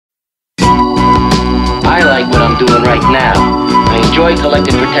doing right now. I enjoy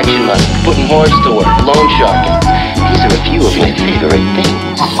collecting protection money, putting whores to work, loan sharking. These are a few of my favorite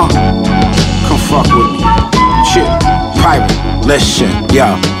things. Come fuck with me. Shit, pirate, listen,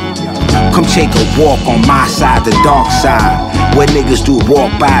 yo. Come take a walk on my side, the dark side, where niggas do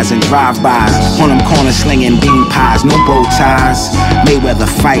walk-bys and drive-bys. On them corners slinging bean pies, no bow ties. Mayweather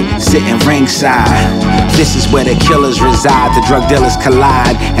fight, sitting ringside. This is where the killers reside, the drug dealers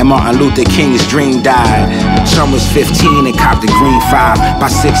collide, and Martin Luther King's dream died. Son was 15 and copped the green 5. By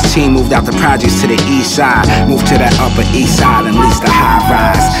 16, moved out the projects to the east side. Moved to that upper east side and leased a high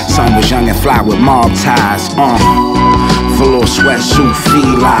rise. Son was young and fly with mob ties. Full sweatsuit,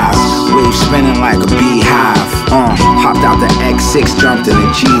 felines, wave spinning like a beehive. Hopped out the X6, jumped in the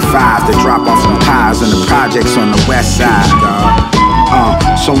G5 to drop off some pies in the projects on the west side.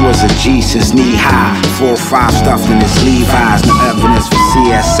 Son was a G since knee high, 4 or 5 stuffed in his Levi's. No evidence for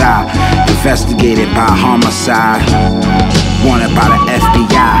CSI, investigated by homicide. Wanted by the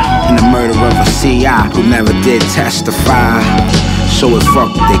FBI in the murder of a CI who never did testify. So it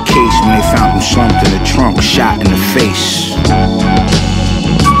fucked with their case when they found him slumped in the trunk, shot in the face.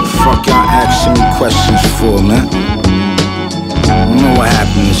 Fuck y'all asking me questions for, man? I don't know what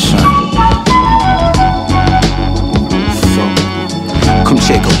happened to son. Come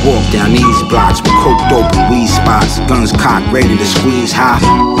take a walk down these blocks with coke, dope, and weed spots. Guns cocked, ready to squeeze high.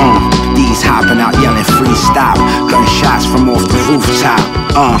 These hopping out yelling free stop. Gunshots from off the rooftop.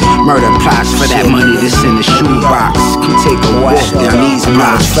 Murder plots for that money that's in the shoebox. Come take a walk down these blocks. I'm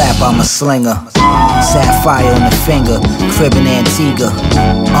not a trap, I'm a slinger. Sapphire on the finger, crib in Antigua.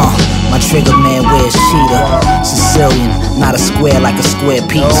 My trigger man wears cheetah. Sicilian, not a square like a square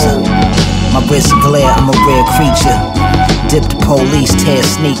pizza. My wrist glare, I'm a rare creature. Dip the police, tear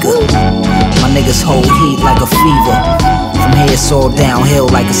sneaker. My niggas hold heat like a fever. From here it's all downhill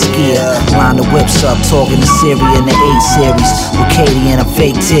like a skier. Line the whips up, talking to Siri in the 8 series. With Katie and her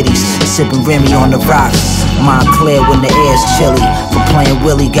fake titties, sipping Remy on the rocks. Mind clear when the air's chilly. From playing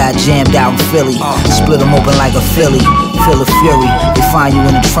Willie, got jammed out in Philly. Split them open like a Philly, feel the fury. They find you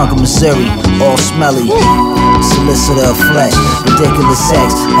in the trunk of Missouri, all smelly. Solicitor of flesh, ridiculous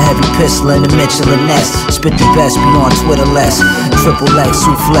sex. A heavy pistol in the Michelin nest. Spit the best, be on Twitter less. Triple X,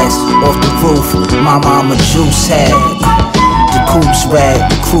 suplex, off the roof. Mama, I'm a juice head. The coup's red,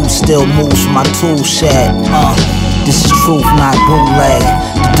 the crew still moves from my tool shed. This is truth, not bootleg.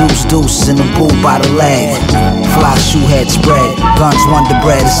 The deuces in the boot by the leg. Fly shoe head spread, guns Wonder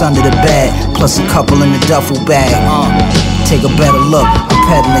Bread, it's under the bed. Plus a couple in the duffel bag. Take a better look, I'm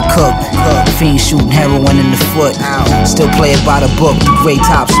peddling cook. Fiends shooting heroin in the foot. Still play it by the book, the gray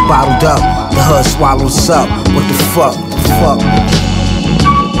tops bottled up. The hood swallows up, what the fuck?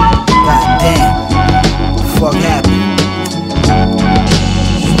 God damn, what the fuck happened?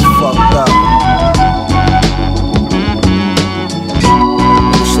 Fucked up.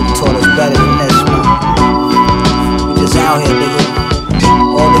 Should've taught us better than this, man. We just out here, nigga.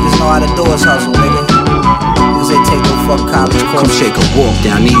 All niggas know how to do is hustle, nigga. Niggas ain't take no fuck college course. Come take a walk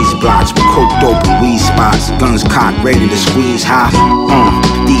down these blocks with coke, dope, and weed spots. Guns cocked, ready to squeeze high.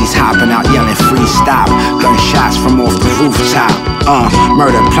 These hopping out yelling free stop. Gunshots from off the rooftop.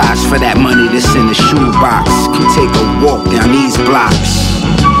 Murder plots for that money that's in the shoebox. Come take a walk down these blocks.